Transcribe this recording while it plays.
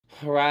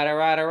All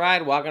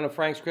right. Welcome to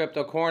Frank's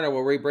Crypto Corner,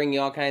 where we bring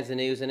you all kinds of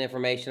news and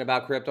information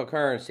about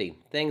cryptocurrency.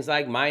 Things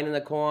like mining the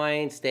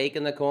coin,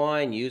 staking the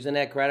coin, using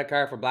that credit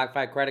card for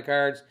BlockFi credit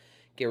cards,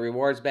 get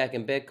rewards back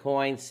in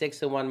Bitcoin,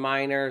 6-in-1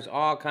 miners,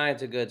 all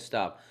kinds of good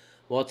stuff.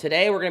 Well,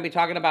 today we're going to be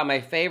talking about my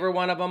favorite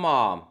one of them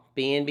all,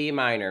 BNB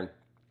Miner.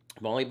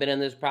 I've only been in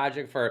this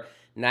project for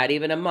not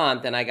even a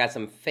month, and I got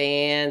some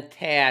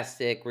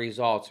fantastic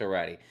results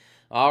already.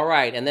 All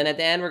right, and then at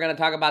the end, we're going to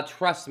talk about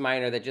Trust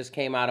Miner that just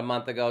came out a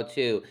month ago,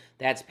 too.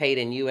 That's paid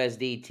in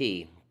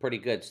USDT. Pretty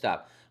good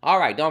stuff. All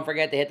right, don't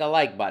forget to hit the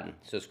like button.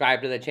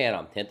 Subscribe to the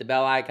channel. Hit the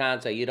bell icon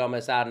so you don't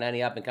miss out on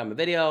any up-and-coming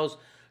videos.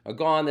 Or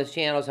go on this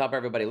channel to help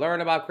everybody learn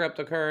about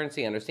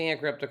cryptocurrency,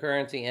 understand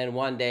cryptocurrency, and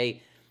one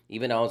day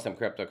even own some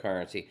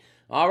cryptocurrency.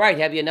 All right,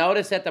 have you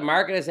noticed that the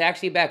market is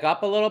actually back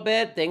up a little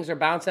bit? Things are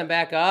bouncing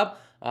back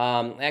up.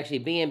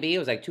 Actually, BNB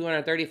was like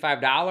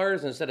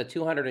 $235 instead of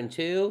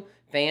 $202.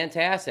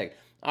 Fantastic.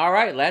 All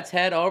right, let's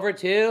head over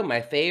to my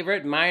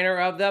favorite miner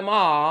of them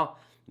all,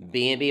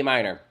 BNB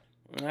Miner.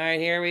 All right,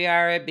 here we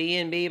are at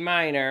BNB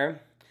Miner.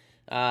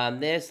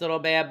 This little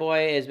bad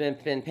boy has been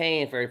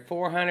paying for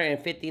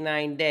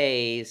 459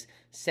 days,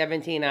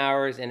 17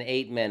 hours, and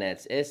 8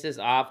 minutes. This is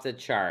off the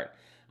chart.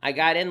 I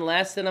got in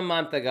less than a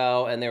month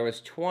ago, and there was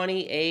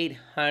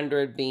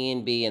 2,800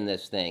 BNB in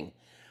this thing.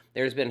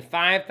 There's been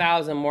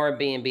 5,000 more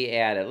BNB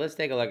added. Let's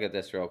take a look at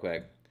this real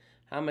quick.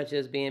 How much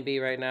is BNB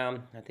right now?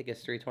 I think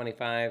it's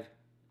 325.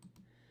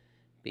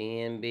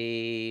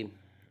 BNB,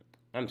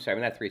 I'm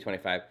sorry, not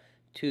 325,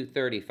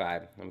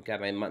 235. I've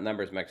got my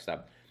numbers mixed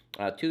up.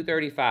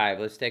 235,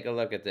 let's take a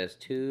look at this.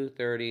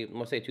 230,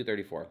 let's say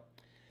 234.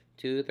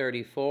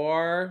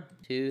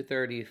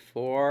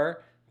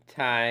 234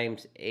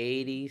 times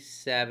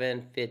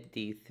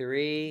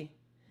 87.53.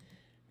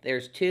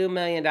 There's $2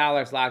 million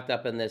locked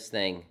up in this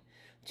thing.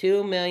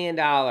 $2 million.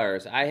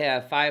 I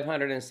have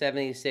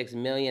 576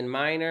 million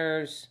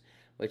miners,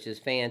 which is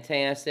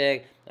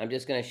fantastic. I'm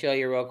just going to show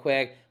you real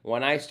quick.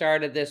 When I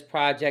started this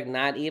project,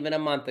 not even a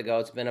month ago,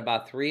 it's been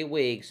about 3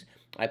 weeks,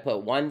 I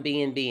put 1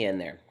 BNB in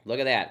there. Look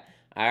at that.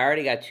 I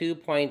already got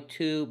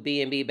 2.2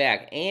 BNB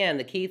back. And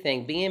the key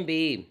thing,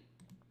 BNB,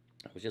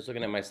 I was just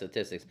looking at my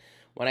statistics.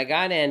 When I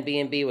got in,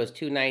 BNB was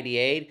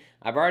 $298.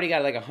 I've already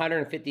got like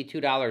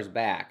 $152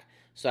 back.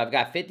 So I've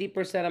got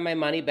 50% of my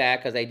money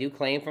back because I do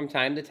claim from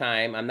time to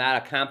time. I'm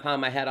not a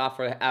compound my head off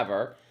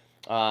forever.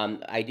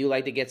 I do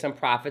like to get some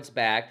profits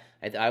back.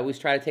 I always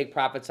try to take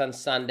profits on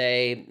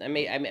Sunday. I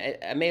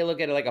may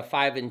look at it like a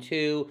 5 and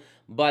 2,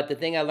 but the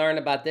thing I learned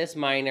about this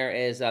miner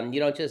is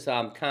you don't just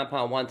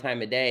compound 1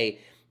 time a day.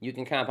 You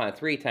can compound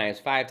 3 times,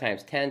 5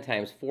 times, 10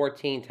 times,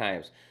 14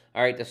 times.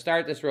 All right, to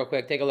start this real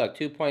quick, take a look.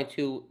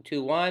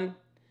 2.221.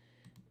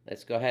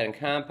 Let's go ahead and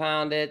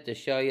compound it to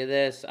show you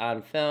this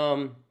on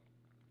film.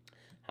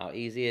 How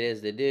easy it is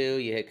to do.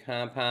 You hit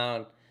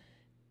compound,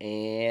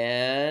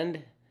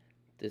 and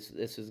this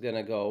is going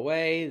to go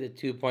away. The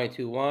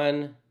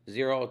 2.21.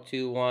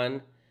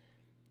 021.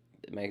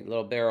 My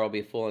little barrel will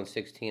be full in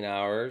 16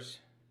 hours.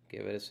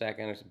 Give it a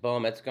second.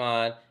 Boom, it's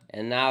gone.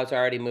 And now it's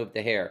already moved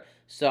the hair.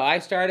 So I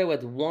started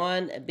with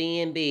 1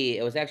 BNB.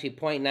 It was actually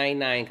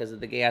 0.99 because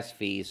of the gas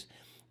fees.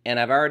 And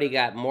I've already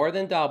got more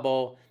than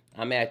double.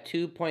 I'm at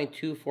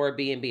 2.24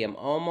 BNB. I'm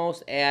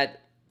almost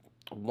at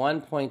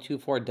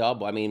 1.24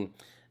 double. I mean,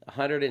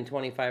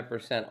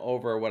 125%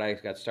 over what I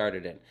got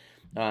started in.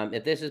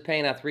 If this is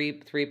paying out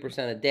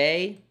 3% a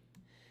day,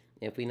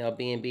 if we know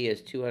BNB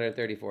is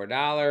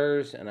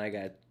 $234, and I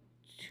got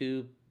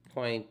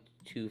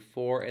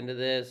 2.24 into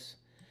this,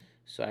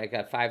 so I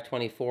got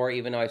 524,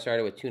 even though I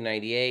started with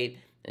 298.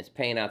 It's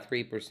paying out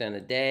 3%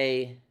 a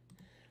day.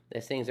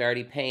 This thing's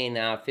already paying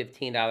now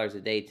 $15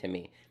 a day to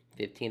me.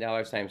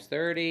 $15 times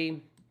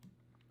 30,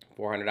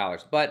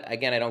 $400. But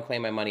again, I don't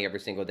claim my money every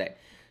single day.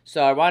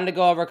 So I wanted to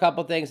go over a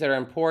couple things that are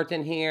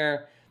important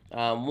here.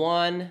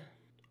 One,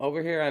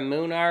 over here on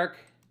Moonark,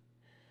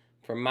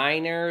 for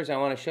miners, I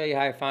want to show you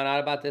how I found out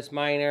about this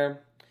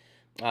miner.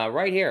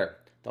 Right here,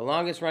 the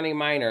longest running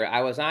miner.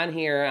 I was on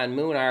here on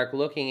Moonark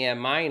looking at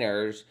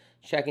miners,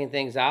 checking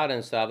things out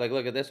and stuff. Like,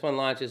 look at this one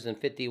launches in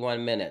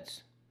 51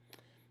 minutes.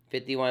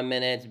 51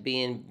 minutes,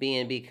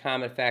 BNB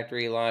Comet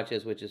Factory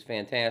launches, which is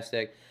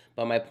fantastic.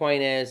 But my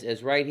point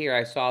is right here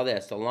I saw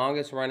this, the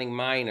longest running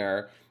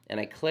miner, and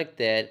I clicked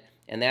it,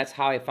 and that's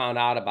how I found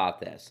out about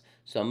this.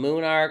 So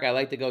Moonark, I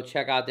like to go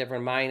check out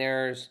different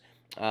miners.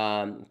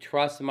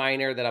 Trust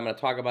Miner that I'm going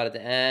to talk about at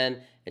the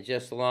end. It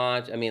just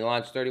launched.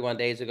 Launched 31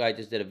 days ago. I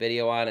just did a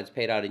video on it. It's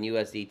paid out in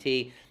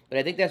USDT. But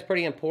I think that's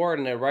pretty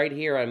important that right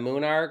here on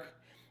Moonark,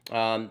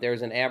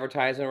 there's an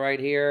advertisement right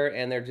here,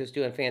 and they're just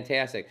doing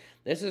fantastic.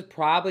 This is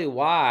probably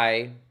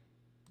why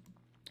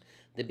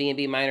the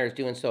BNB Miner is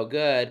doing so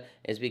good,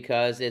 is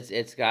because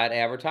it's got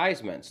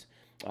advertisements.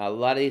 A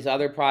lot of these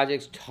other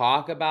projects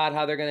talk about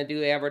how they're going to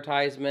do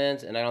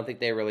advertisements, and I don't think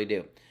they really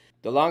do.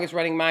 The longest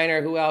running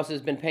miner, who else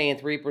has been paying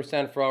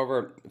 3% for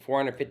over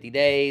 450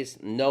 days?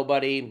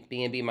 Nobody.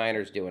 BNB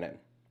Miner's doing it.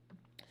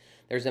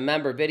 There's a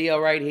member video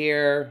right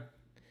here.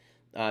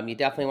 You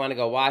definitely want to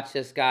go watch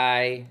this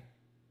guy.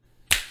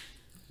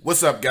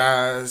 What's up,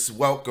 guys?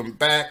 Welcome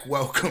back,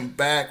 welcome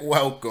back,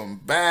 welcome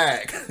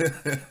back.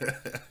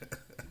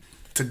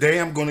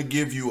 Today I'm going to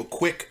give you a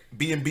quick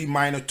BNB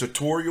Miner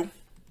tutorial.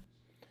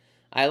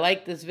 I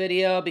like this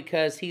video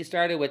because he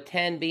started with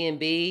 10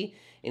 BNB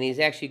and he's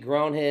actually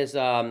grown his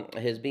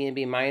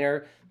BNB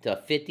miner to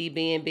 50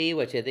 BNB,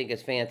 which I think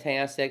is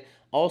fantastic.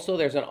 Also,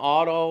 there's an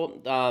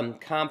auto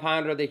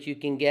compounder that you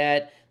can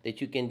get, that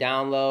you can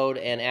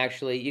download, and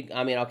actually,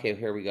 okay,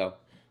 here we go.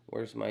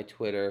 Where's my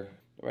Twitter?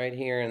 Right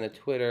here in the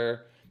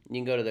Twitter. You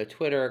can go to the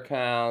Twitter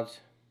account.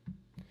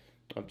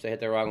 Oops, I hit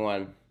the wrong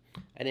one.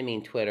 I didn't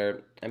mean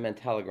Twitter. I meant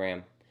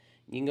Telegram.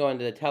 You can go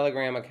into the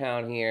Telegram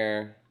account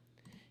here.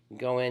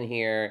 Go in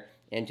here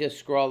and just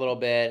scroll a little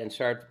bit and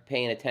start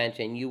paying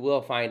attention. You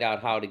will find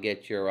out how to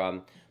get your,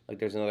 like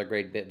there's another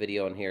great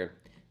video in here.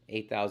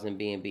 8,000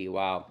 BNB,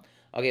 wow.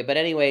 Okay, but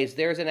anyways,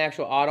 there's an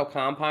actual auto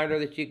compounder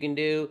that you can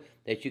do,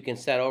 that you can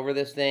set over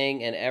this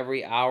thing, and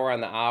every hour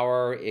on the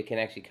hour, it can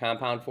actually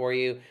compound for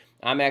you.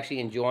 I'm actually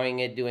enjoying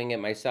it, doing it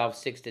myself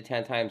 6 to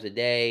 10 times a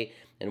day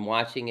and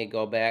watching it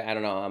go back. I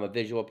don't know, I'm a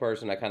visual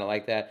person, I kind of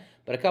like that.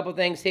 But a couple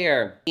things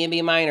here.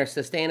 BNB Miner,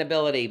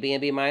 sustainability.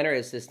 BNB Miner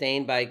is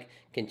sustained by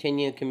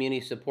continued community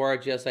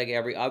support, just like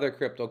every other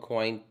crypto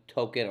coin,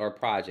 token, or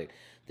project.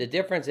 The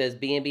difference is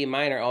BNB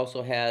Miner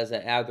also has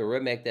an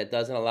algorithmic that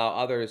doesn't allow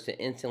others to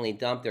instantly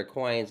dump their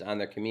coins on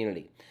their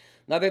community.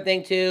 Another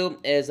thing too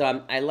is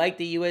I like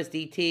the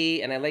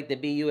USDT and I like the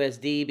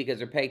BUSD because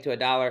they're pegged to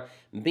 $1.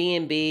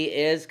 BNB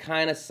is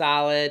kind of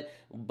solid,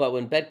 but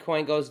when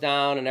Bitcoin goes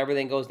down and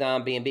everything goes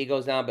down, BNB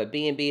goes down. But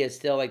BNB is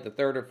still like the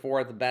third or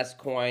fourth best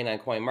coin on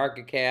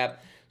CoinMarketCap.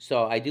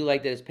 So I do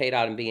like that it's paid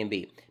out in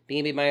BNB.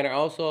 BNB Miner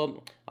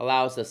also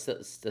allows us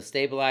to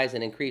stabilize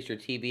and increase your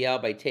TVL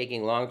by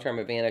taking long-term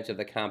advantage of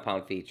the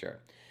compound feature.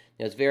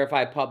 It's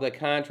verified public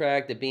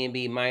contract. The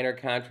BNB Miner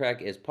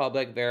contract is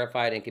public,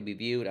 verified, and can be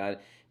viewed on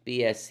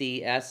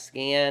BSCS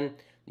scan.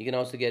 You can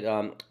also get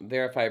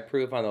verified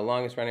proof on the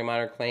longest running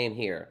miner claim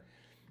here.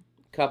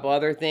 Couple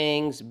other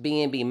things,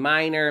 BNB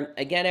Miner.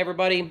 Again,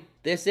 everybody,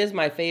 this is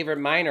my favorite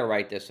miner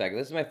right this second.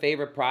 This is my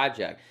favorite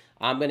project.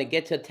 I'm going to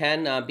get to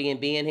 10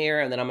 BNB in here,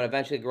 and then I'm going to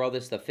eventually grow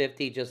this to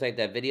 50, just like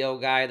that video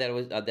guy that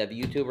was, that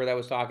YouTuber that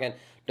was talking.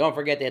 Don't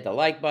forget to hit the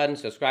like button,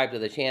 subscribe to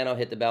the channel,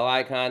 hit the bell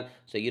icon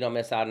so you don't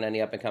miss out on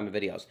any up-and-coming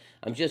videos.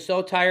 I'm just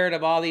so tired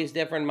of all these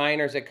different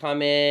miners that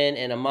come in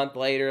and a month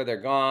later they're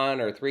gone,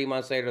 or 3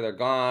 months later they're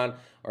gone,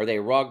 or they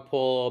rug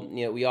pull.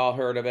 You know, we all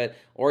heard of it.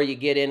 Or you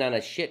get in on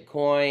a shit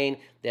coin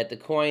that the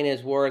coin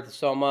is worth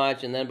so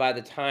much, and then by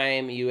the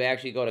time you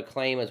actually go to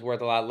claim, it's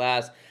worth a lot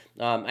less.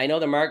 I know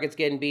the market's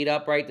getting beat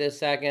up right this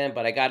second,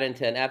 but I got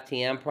into an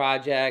FTM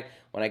project.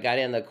 When I got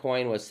in, the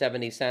coin was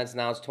 70 cents.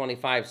 Now it's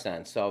 25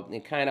 cents. So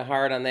it's kind of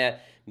hard on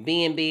that.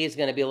 BNB is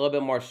going to be a little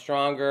bit more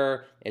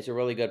stronger. It's a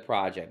really good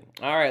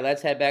project. All right,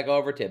 let's head back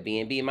over to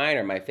BNB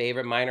Miner, my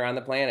favorite miner on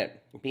the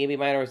planet. BNB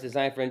Miner was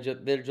designed for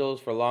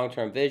individuals for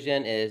long-term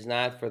vision. It is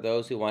not for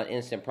those who want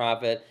instant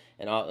profit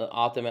and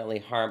ultimately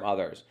harm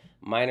others.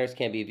 Miners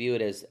can be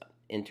viewed as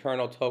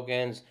internal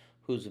tokens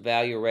whose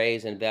value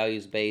raised and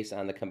values based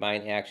on the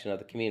combined action of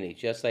the community,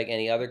 just like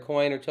any other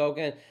coin or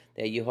token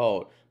that you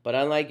hold. But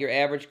unlike your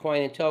average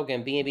coin and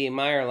token, BNB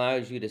Miner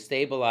allows you to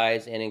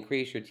stabilize and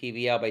increase your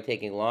TVL by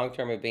taking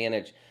long-term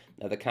advantage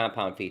of the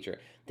compound feature.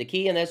 The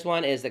key in this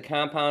one is the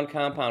compound.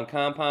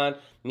 I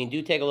mean,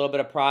 do take a little bit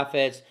of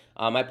profits.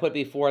 I put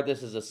before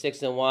this is a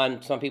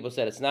 6-in-1. Some people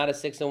said it's not a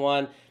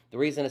 6-in-1. The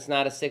reason it's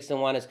not a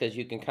 6-in-1 is because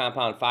you can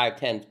compound 5,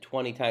 10,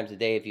 20 times a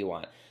day if you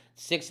want.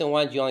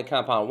 6-in-1s, you only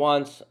compound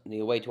once, then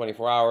you wait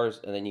 24 hours,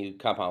 and then you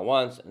compound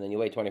once, and then you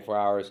wait 24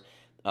 hours.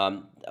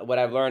 What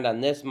I've learned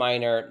on this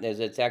miner is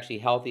it's actually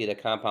healthy to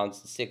compound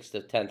 6 to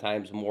 10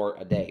 times more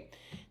a day.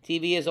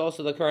 TV is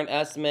also the current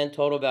estimate,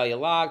 total value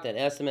locked, and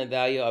estimate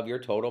value of your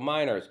total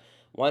miners.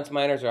 Once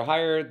miners are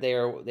hired, they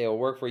will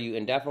work for you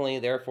indefinitely.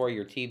 Therefore,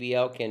 your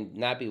TVL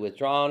cannot be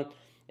withdrawn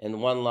in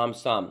one lump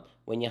sum.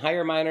 When you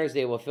hire miners,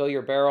 they will fill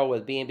your barrel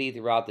with BNB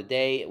throughout the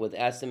day with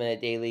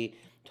estimated daily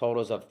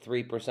totals of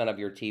 3% of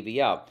your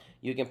TVL.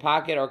 You can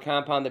pocket or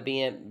compound the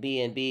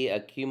BNB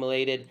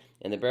accumulated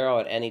in the barrel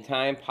at any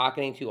time.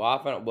 Pocketing too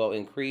often will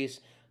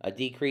increase a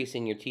decrease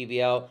in your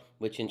TVL,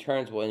 which in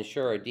turn will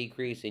ensure a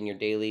decrease in your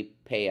daily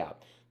payout.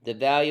 The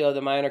value of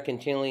the miner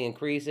continually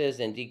increases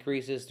and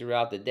decreases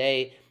throughout the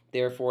day.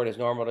 Therefore, it is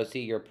normal to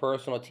see your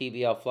personal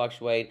TVL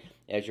fluctuate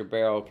as your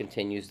barrel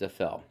continues to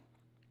fill.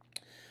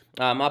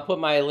 I'll put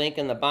my link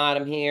in the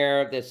bottom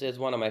here. This is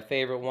one of my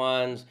favorite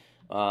ones.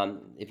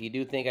 If you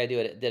do think I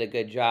did a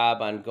good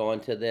job on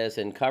going to this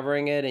and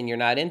covering it, and you're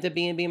not into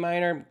BNB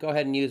Miner, go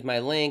ahead and use my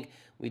link.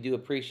 We do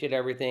appreciate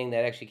everything.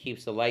 That actually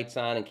keeps the lights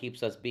on and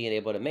keeps us being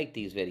able to make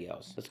these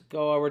videos. Let's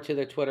go over to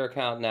their Twitter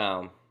account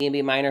now.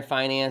 BNB Miner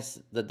Finance,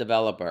 the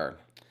developer.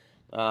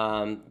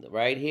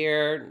 Right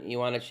here, you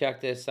want to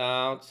check this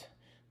out.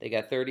 They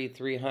got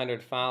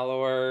 3,300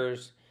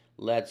 followers.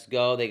 Let's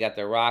go. They got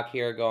the rock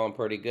here going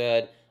pretty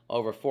good.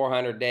 Over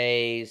 400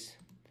 days.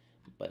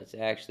 But it's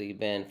actually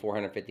been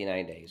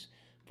 459 days.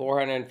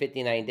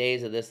 459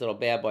 days of this little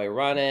bad boy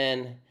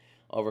running.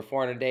 Over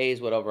 400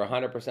 days with over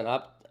 100%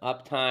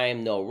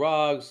 uptime, no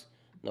rugs,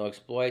 no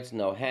exploits,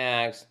 no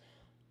hacks.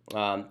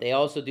 They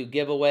also do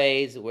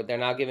giveaways. They're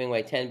now giving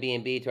away 10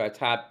 BNB to our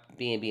top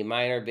BNB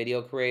miner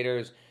video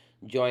creators.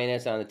 Join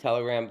us on the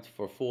Telegram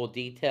for full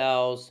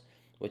details,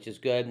 which is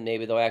good.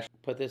 Maybe they'll actually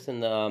put this in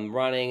the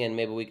running, and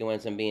maybe we can win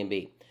some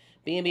BNB.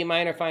 BNB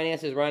Miner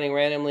Finance is running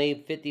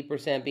randomly 50%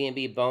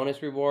 BNB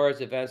bonus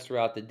rewards events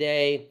throughout the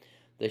day.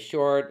 The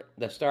start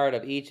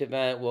of each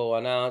event will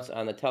announce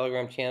on the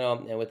Telegram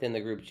channel and within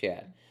the group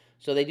chat.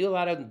 So they do a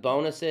lot of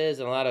bonuses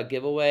and a lot of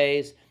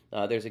giveaways.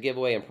 There's a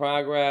giveaway in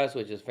progress,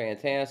 which is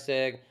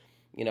fantastic.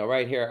 You know,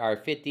 right here, our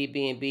 50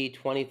 BNB,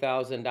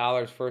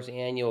 $20,000 first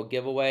annual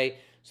giveaway.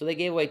 So they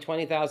gave away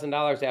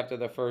 $20,000 after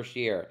the first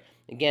year.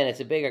 Again, it's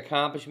a big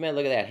accomplishment.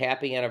 Look at that,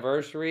 happy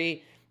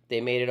anniversary.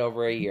 They made it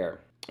over a year.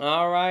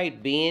 All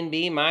right,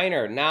 BNB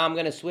Miner. Now I'm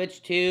going to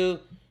switch to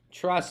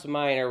Trust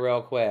Miner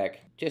real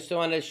quick. Just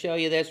wanted to show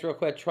you this real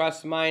quick.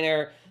 Trust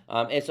Miner.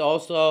 It's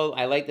also,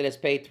 I like that it's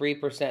paid 3%,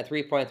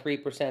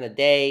 3.3% a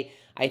day.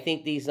 I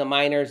think these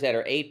miners that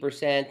are 8%,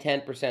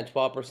 10%,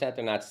 12%,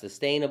 they're not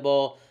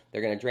sustainable.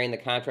 They're going to drain the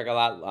contract a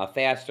lot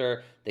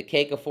faster. The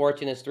Cake of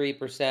Fortune is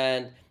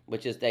 3%,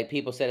 which is, like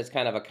people said, it's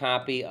kind of a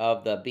copy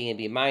of the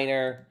BNB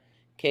Miner.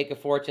 Cake of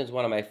Fortune is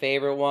one of my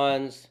favorite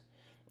ones.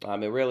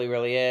 It really,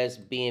 really is.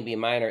 BNB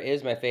Miner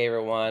is my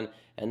favorite one.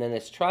 And then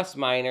this Trust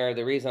Miner,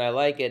 the reason I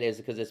like it is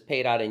because it's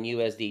paid out in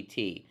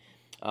USDT.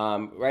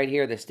 Right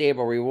here, the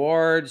stable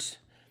rewards.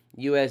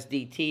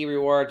 USDT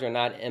rewards are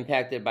not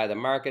impacted by the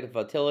market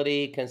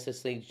volatility,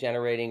 consistently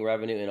generating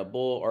revenue in a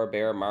bull or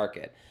bear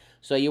market.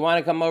 So you want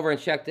to come over and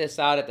check this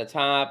out at the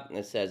top.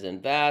 It says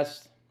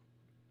invest.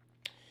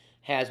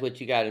 Has what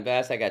you got to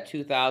invest. I got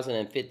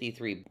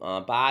 2,053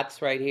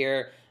 bots right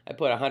here. I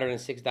put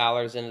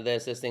 $106 into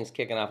this. This thing's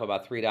kicking off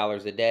about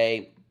 $3 a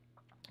day.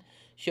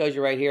 Shows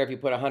you right here, if you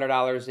put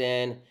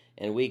 $100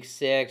 in week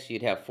 6,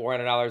 you'd have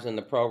 $400 in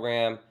the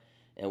program.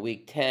 In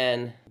week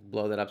 10,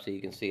 blow that up so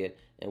you can see it.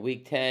 In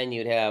week 10,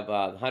 you'd have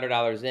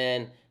 $100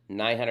 in,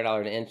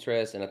 $900 in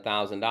interest, and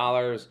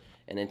 $1,000.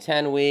 And in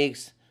 10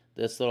 weeks,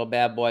 this little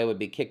bad boy would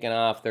be kicking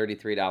off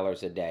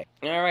 $33 a day.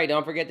 All right,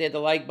 don't forget to hit the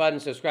like button,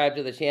 subscribe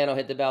to the channel,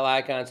 hit the bell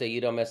icon so you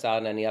don't miss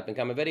out on any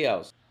up-and-coming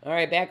videos. All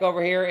right, back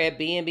over here at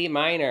BNB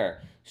Miner.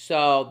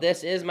 So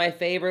this is my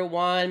favorite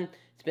one.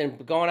 It's been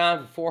going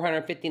on for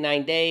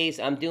 459 days.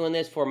 I'm doing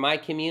this for my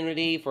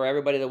community, for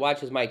everybody that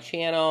watches my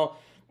channel.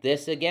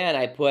 This, again,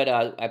 I put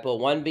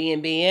 1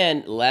 BNB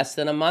in less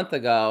than a month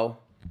ago.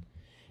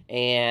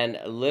 And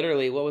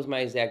literally, what was my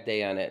exact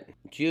day on it?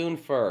 June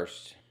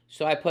 1st.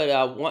 So I put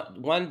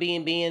one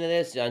BNB into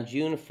this on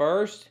June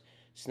 1st.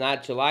 It's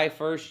not July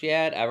 1st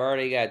yet. I've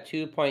already got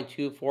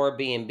 2.24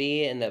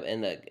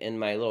 BNB in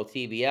my little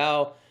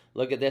TBL.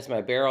 Look at this.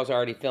 My barrel's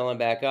already filling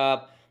back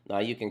up.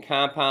 You can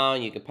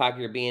compound. You can pocket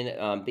your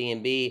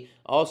BNB.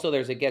 Also,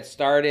 there's a get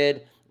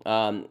started.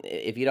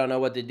 If you don't know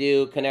what to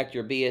do, connect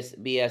your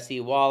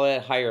BSC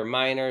wallet, hire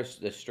miners,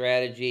 the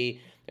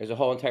strategy. There's a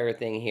whole entire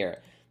thing here.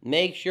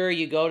 Make sure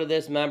you go to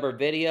this member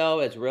video.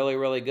 It's really,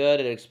 really good.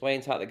 It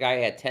explains how the guy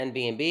had 10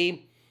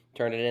 BNB,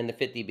 turned it into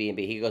 50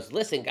 BNB. He goes,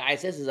 listen,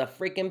 guys, this is a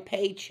freaking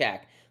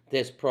paycheck,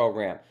 this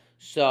program.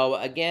 So,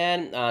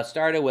 again,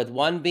 started with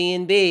 1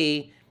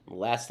 BNB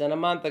less than a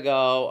month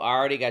ago. I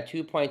already got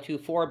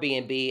 2.24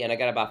 BNB, and I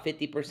got about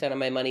 50% of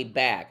my money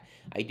back.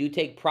 I do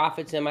take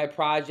profits in my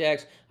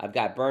projects. I've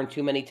got burned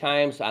too many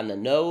times on the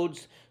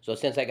nodes. So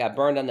since I got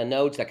burned on the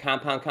nodes, the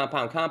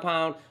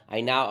compound,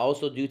 I now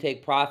also do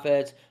take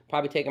profits.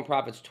 Probably taking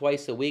profits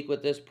twice a week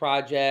with this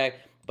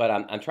project. But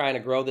I'm trying to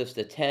grow this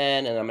to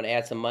 10, and I'm going to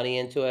add some money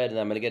into it, and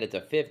I'm going to get it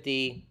to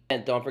 50.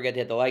 And don't forget to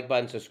hit the like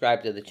button,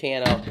 subscribe to the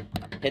channel,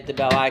 hit the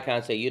bell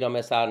icon so you don't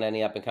miss out on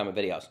any up-and-coming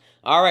videos.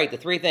 All right, the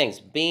 3 things.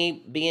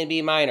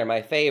 BNB Miner,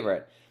 my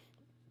favorite.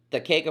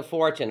 The Cake of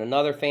Fortune,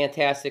 another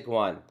fantastic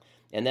one.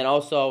 And then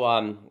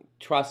also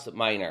Trust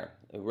Miner,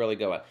 a really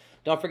good one.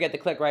 Don't forget to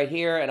click right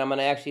here, and I'm going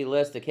to actually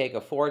list the Cake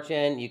of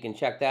Fortune. You can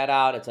check that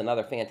out. It's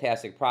another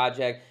fantastic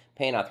project,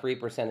 paying out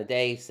 3% a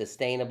day,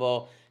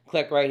 sustainable.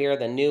 Click right here,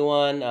 the new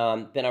one,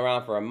 been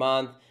around for a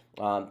month,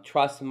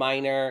 Trust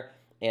Miner.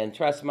 And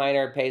Trust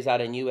Miner pays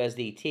out in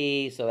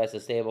USDT, so that's a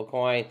stable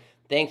coin.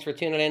 Thanks for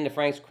tuning in to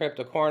Frank's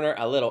Crypto Corner.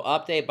 A little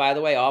update, by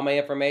the way, all my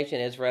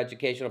information is for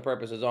educational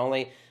purposes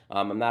only.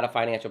 I'm not a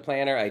financial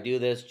planner. I do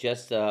this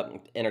just to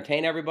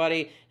entertain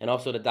everybody and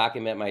also to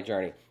document my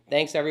journey.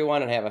 Thanks,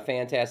 everyone, and have a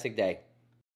fantastic day.